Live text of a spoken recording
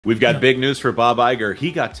We've got big news for Bob Iger.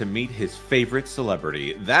 He got to meet his favorite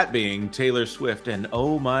celebrity, that being Taylor Swift. And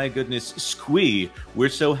oh my goodness, Squee, we're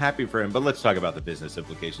so happy for him. But let's talk about the business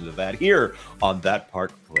implications of that here on That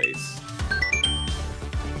Park Place.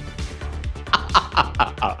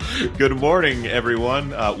 Good morning, everyone.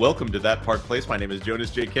 Welcome to That Park Place. My name is Jonas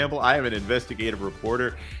J. Campbell. I am an investigative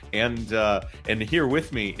reporter. And here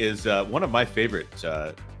with me is one of my favorite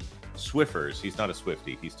Swiffers. He's not a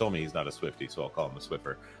Swiftie. He's told me he's not a Swiftie, so I'll call him a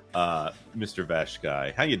Swiffer. Mr. Vash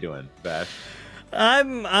Sky. How you doing, Vash?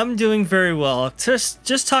 I'm doing very well.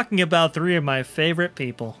 Just talking about three of my favorite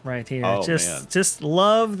people right here. Oh, just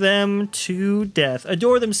love them to death.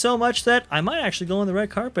 Adore them so much that I might actually go on the red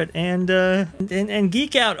carpet and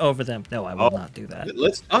geek out over them. No, I will not do that.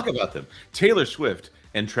 Let's talk about them. Taylor Swift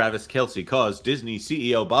and Travis Kelce caused Disney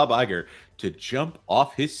CEO Bob Iger to jump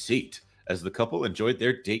off his seat as the couple enjoyed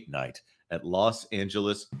their date night at Los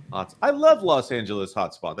Angeles Hotspot. I love Los Angeles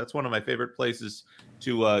Hotspot. That's one of my favorite places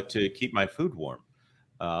to keep my food warm.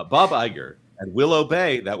 Bob Iger and Willow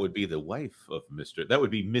Bay, that would be the wife of that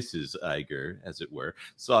would be Mrs. Iger, as it were,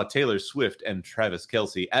 saw Taylor Swift and Travis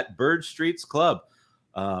Kelce at Bird Street's Club.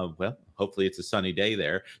 Well, hopefully it's a sunny day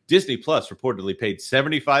there. Disney Plus reportedly paid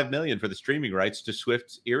 $75 million for the streaming rights to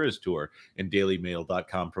Swift's Eras Tour, and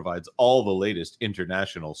DailyMail.com provides all the latest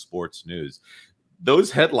international sports news.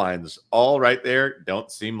 Those headlines all right there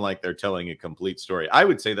don't seem like they're telling a complete story. I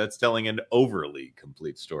would say that's telling an overly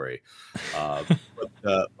complete story. But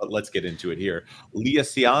let's get into it here.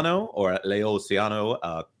 Leociano or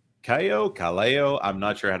Leociano Caleo, I'm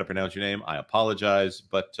not sure how to pronounce your name. I apologize,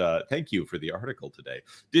 but thank you for the article today.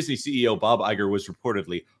 Disney CEO Bob Iger was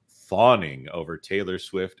reportedly fawning over Taylor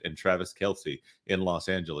Swift and Travis Kelce in Los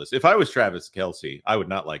Angeles. If I was Travis Kelce, I would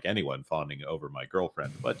not like anyone fawning over my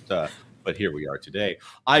girlfriend, but here we are today.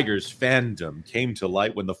 Iger's fandom came to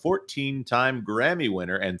light when the 14-time Grammy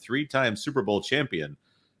winner and 3-time Super Bowl champion,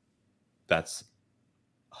 that's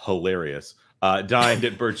hilarious, dined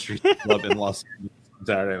at Bird Street Club in Los Angeles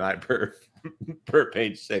Saturday night per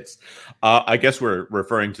page 6. I guess we're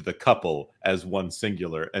referring to the couple as one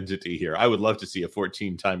singular entity here. I would love to see a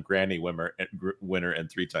 14-time Grammy winner and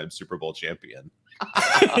 3-time Super Bowl champion.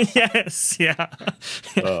 Yes, yeah.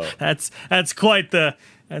 That's quite the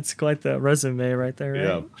resume right there. Right?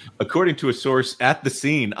 Yeah. According to a source at the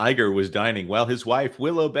scene, Iger was dining while his wife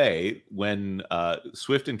Willow Bay when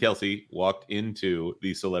Swift and Kelce walked into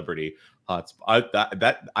the celebrity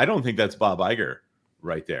hotspot. I don't think that's Bob Iger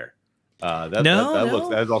right there.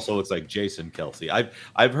 That also looks like Jason Kelce.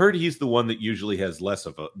 I've heard he's the one that usually has less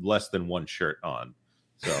than one shirt on.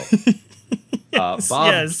 So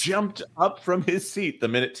Bob jumped up from his seat the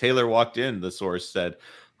minute Taylor walked in, the source said.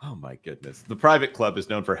 Oh my goodness. The private club is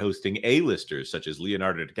known for hosting A-listers such as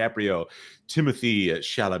Leonardo DiCaprio, Timothy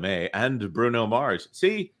Chalamet, and Bruno Mars.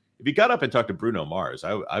 See, if he got up and talked to Bruno Mars,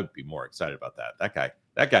 I would be more excited about that.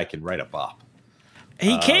 That guy can write a bop.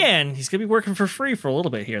 He can. He's gonna be working for free for a little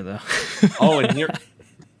bit here, though. And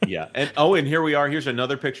here we are. Here's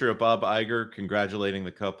another picture of Bob Iger congratulating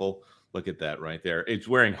the couple. Look at that right there. It's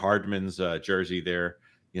wearing Hardman's jersey there.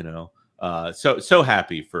 You know, so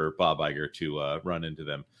happy for Bob Iger to run into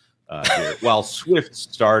them here. While Swift's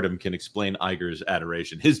stardom can explain Iger's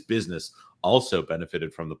adoration, his business also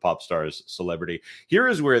benefited from the pop star's celebrity. Here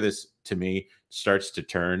is where this, to me, starts to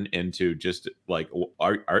turn into just like,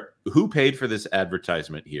 who paid for this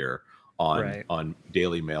advertisement here on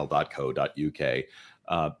dailymail.co.uk?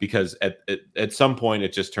 Because at some point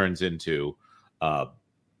it just turns into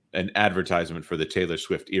an advertisement for the Taylor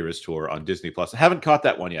Swift Eras Tour on Disney Plus. I haven't caught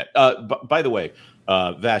that one yet. By the way,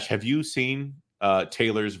 Vash, have you seen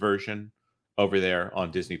Taylor's version over there on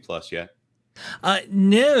Disney Plus yet?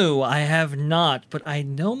 No, I have not, but I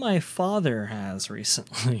know my father has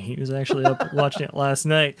recently. He was actually up watching it last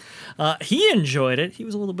night. He enjoyed it. He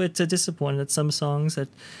was a little bit disappointed that some songs that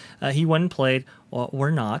he went and played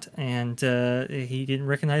were not, and he didn't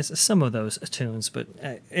recognize some of those tunes. But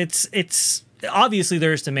it's obviously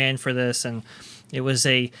there's demand for this, and it was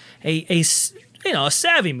a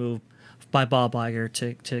savvy move by Bob Iger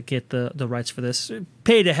to get the rights for this.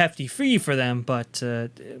 Paid a hefty fee for them, but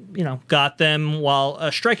got them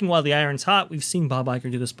while striking while the iron's hot. We've seen Bob Iger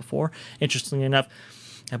do this before. Interestingly enough,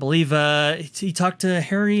 I believe he talked to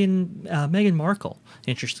Harry and Meghan Markle.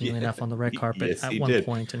 Interestingly enough, on the red carpet at one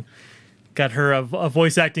point, and got her a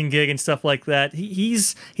voice acting gig and stuff like that.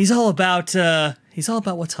 He's all about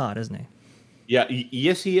what's hot, isn't he? Yeah,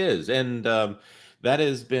 yes, he is, and that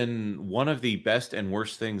has been one of the best and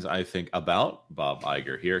worst things I think about Bob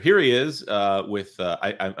Iger. Here he is with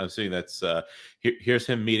I'm seeing here's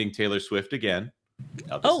him meeting Taylor Swift again.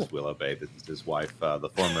 This Oh, is Willow Bay. This is his wife, the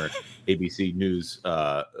former ABC News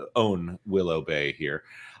own Willow Bay here.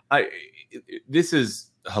 This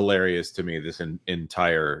is hilarious to me, this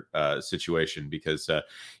entire situation, because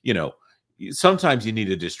you know, sometimes you need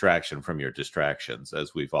a distraction from your distractions,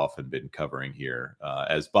 as we've often been covering here.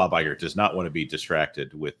 As Bob Iger does not want to be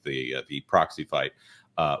distracted with the proxy fight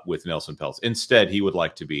with Nelson Peltz. Instead, he would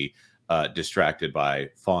like to be distracted by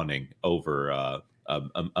fawning over a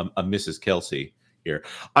Mrs. Kelce here.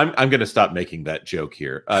 I'm going to stop making that joke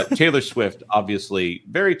here. Taylor Swift, obviously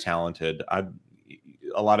very talented.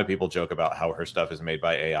 A lot of people joke about how her stuff is made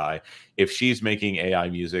by AI. If she's making AI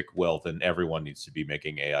music, well, then everyone needs to be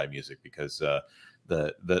making AI music, because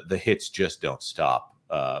the hits just don't stop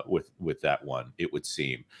with that one, it would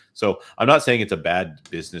seem. So I'm not saying it's a bad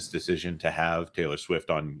business decision to have Taylor Swift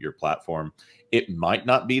on your platform. It might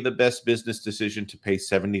not be the best business decision to pay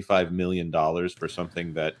 $75 million for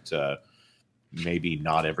something that maybe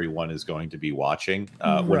not everyone is going to be watching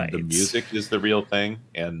when the music is the real thing.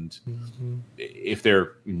 And if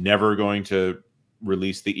they're never going to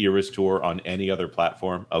release the Eras tour on any other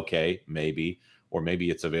platform, okay, maybe. Or maybe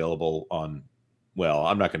it's available on, well,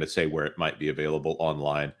 I'm not going to say where it might be available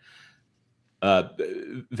online.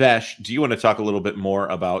 Vash, do you want to talk a little bit more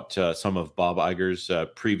about some of Bob Iger's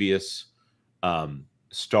previous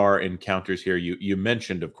star encounters here? You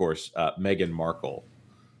mentioned, of course, Meghan Markle.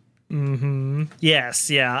 Yes,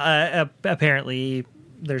 yeah. Apparently,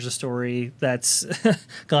 there's a story that's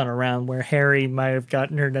gone around where Harry might have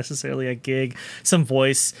gotten her necessarily a gig, some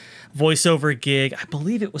voiceover gig. I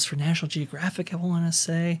believe it was for National Geographic, I want to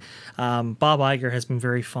say. Bob Iger has been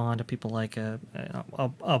very fond of people like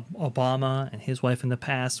Obama and his wife in the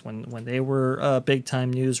past when they were big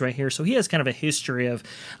time news right here. So he has kind of a history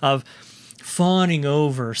of fawning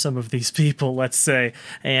over some of these people, let's say,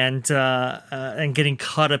 and getting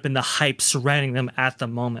caught up in the hype surrounding them at the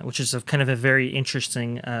moment, which is kind of a very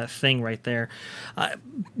interesting thing right there.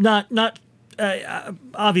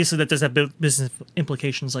 Obviously, that does have business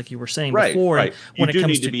implications, like you were saying before. Right. When you do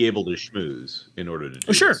need to be able to schmooze in order to do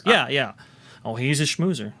this. Yeah. Oh, he's a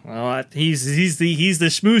schmoozer. Well, he's the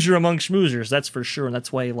schmoozer among schmoozers, that's for sure. And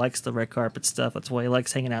that's why he likes the red carpet stuff. That's why he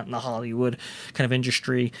likes hanging out in the Hollywood kind of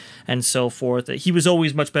industry and so forth. He was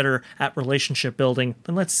always much better at relationship building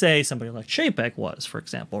than, let's say, somebody like Chapek was, for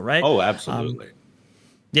example, right? Oh, absolutely.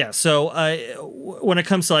 Yeah. So when it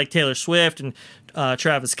comes to like Taylor Swift and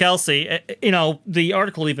Travis Kelce, the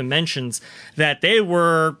article even mentions that they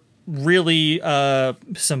were really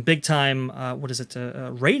some big time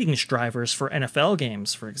ratings drivers for NFL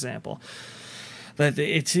games, for example. That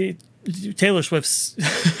Taylor Swift's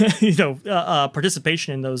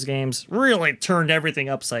participation in those games really turned everything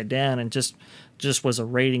upside down, and just was a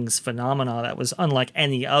ratings phenomena that was unlike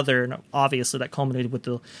any other. And obviously that culminated with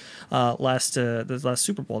the last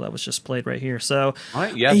Super Bowl that was just played right here. So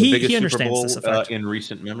the biggest Super Bowl in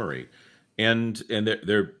recent memory. And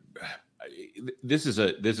they're this is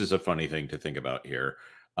a funny thing to think about here.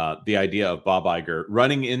 The idea of Bob Iger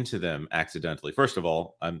running into them accidentally. First of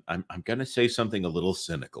all, I'm going to say something a little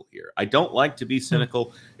cynical here. I don't like to be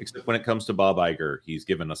cynical, except when it comes to Bob Iger. He's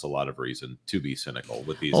given us a lot of reason to be cynical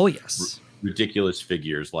with these ridiculous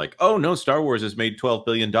figures like, oh no, Star Wars has made $12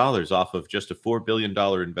 billion off of just a $4 billion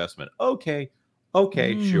investment. Okay,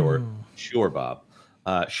 sure, Bob.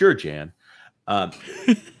 Sure, Jan.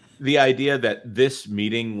 The idea that this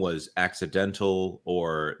meeting was accidental,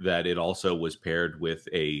 or that it also was paired with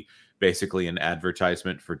basically an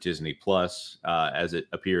advertisement for Disney Plus, as it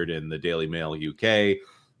appeared in the Daily Mail UK.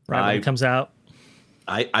 Right when it comes out.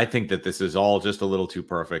 I think that this is all just a little too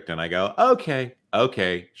perfect, and I go,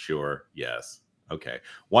 okay, sure, yes. Okay.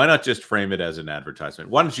 Why not just frame it as an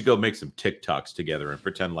advertisement? Why don't you go make some TikToks together and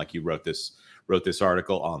pretend like you wrote this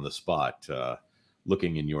article on the spot?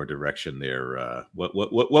 Looking in your direction there. What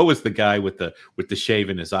was the guy with the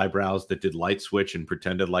shave in his eyebrows that did Light Switch and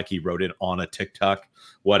pretended like he wrote it on a TikTok?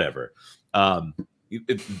 Whatever. I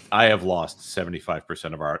have lost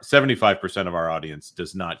 75% of our audience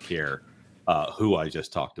does not care who I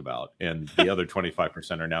just talked about, and the other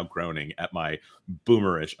 25% are now groaning at my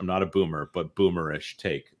boomerish. I'm not a boomer, but boomerish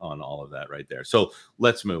take on all of that right there. So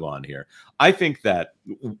let's move on here. I do think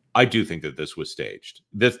that this was staged.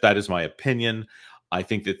 That is my opinion. I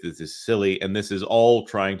think that this is silly, and this is all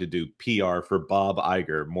trying to do PR for Bob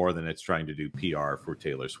Iger more than it's trying to do PR for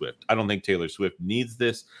Taylor Swift. I don't think Taylor Swift needs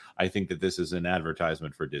this. I think that this is an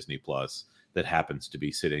advertisement for Disney Plus that happens to be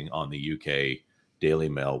sitting on the UK Daily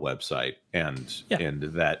Mail website, and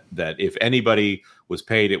that if anybody was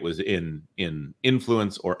paid, it was in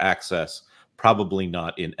influence or access, probably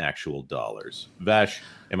not in actual dollars. Vash,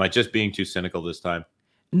 am I just being too cynical this time?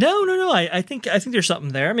 No. I think there's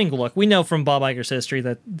something there. I mean, look, we know from Bob Iger's history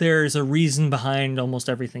that there's a reason behind almost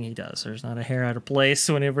everything he does. There's not a hair out of place.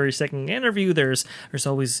 Whenever he's taking an interview, there's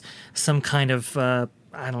always some kind of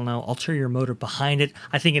I don't know, ulterior motive behind it.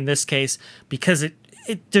 I think in this case, because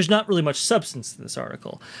there's not really much substance to this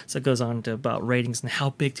article. So it goes on to about ratings and how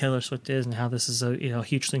big Taylor Swift is and how this is a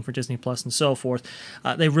huge thing for Disney Plus and so forth.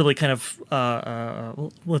 They really kind of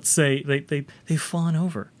let's say they've fallen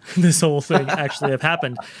over this whole thing actually have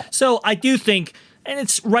happened. So I do think, and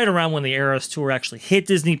it's right around when the Eras tour actually hit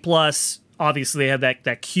Disney Plus. Obviously, they have that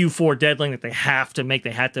Q4 deadline that they have to make.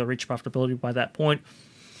 They had to reach profitability by that point.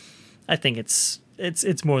 I think it's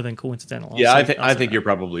more than coincidental. Yeah, I think you're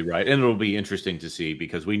probably right, and it'll be interesting to see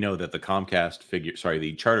because we know that the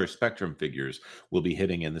the Charter Spectrum figures will be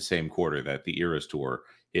hitting in the same quarter that the Eras tour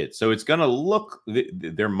hit. So it's going to look.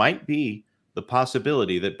 There might be the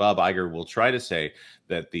possibility that Bob Iger will try to say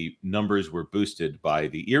that the numbers were boosted by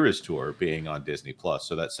the Eras tour being on Disney Plus.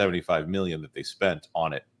 So that $75 million that they spent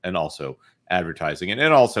on it, and also advertising it,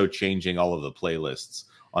 and also changing all of the playlists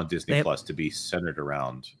on Disney Plus to be centered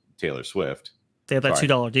around Taylor Swift. They have that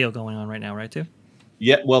 $2 deal going on right now, right, too?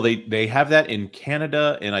 Yeah, well, they have that in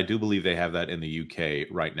Canada, and I do believe they have that in the UK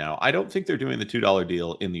right now. I don't think they're doing the $2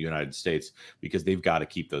 deal in the United States because they've got to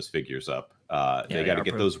keep those figures up. They got to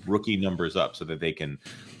get those rookie numbers up so that they can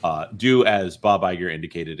do as Bob Iger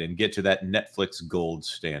indicated and get to that Netflix gold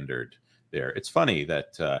standard there. It's funny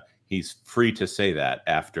that he's free to say that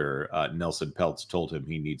after Nelson Peltz told him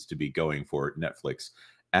he needs to be going for Netflix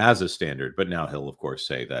as a standard, but now he'll of course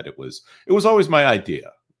say that it was always my idea.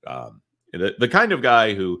 The kind of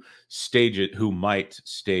guy who might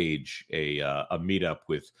stage a meetup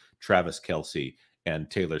with Travis Kelce and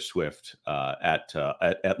Taylor Swift at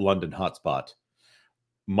London Hotspot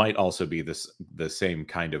might also be the same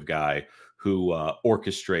kind of guy who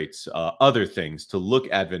orchestrates other things to look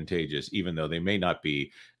advantageous, even though they may not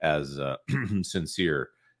be as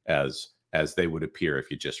sincere as they would appear if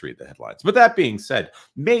you just read the headlines. But that being said,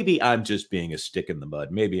 maybe I'm just being a stick in the mud.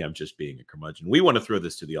 Maybe I'm just being a curmudgeon. We want to throw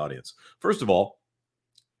this to the audience. First of all,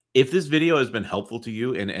 if this video has been helpful to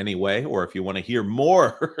you in any way, or if you want to hear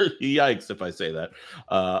more, yikes if I say that,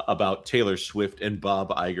 about Taylor Swift and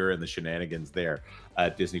Bob Iger and the shenanigans there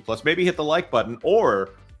at Disney Plus, maybe hit the like button,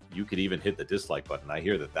 or you could even hit the dislike button. I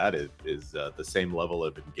hear that is the same level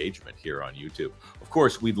of engagement here on YouTube. Of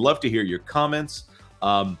course, we'd love to hear your comments.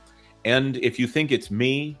 And if you think it's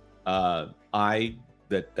me, that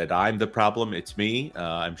I'm the problem, it's me.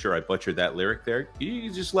 I'm sure I butchered that lyric there.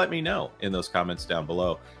 You just let me know in those comments down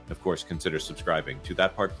below. And of course, consider subscribing to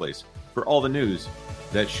That Park Place for all the news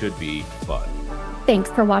that should be fun. Thanks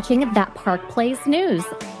for watching That Park Place News.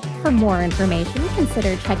 For more information,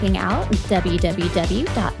 consider checking out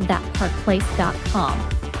www.thatparkplace.com.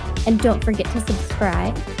 And don't forget to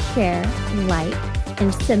subscribe, share, like,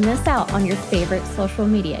 and send this out on your favorite social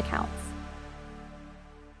media accounts.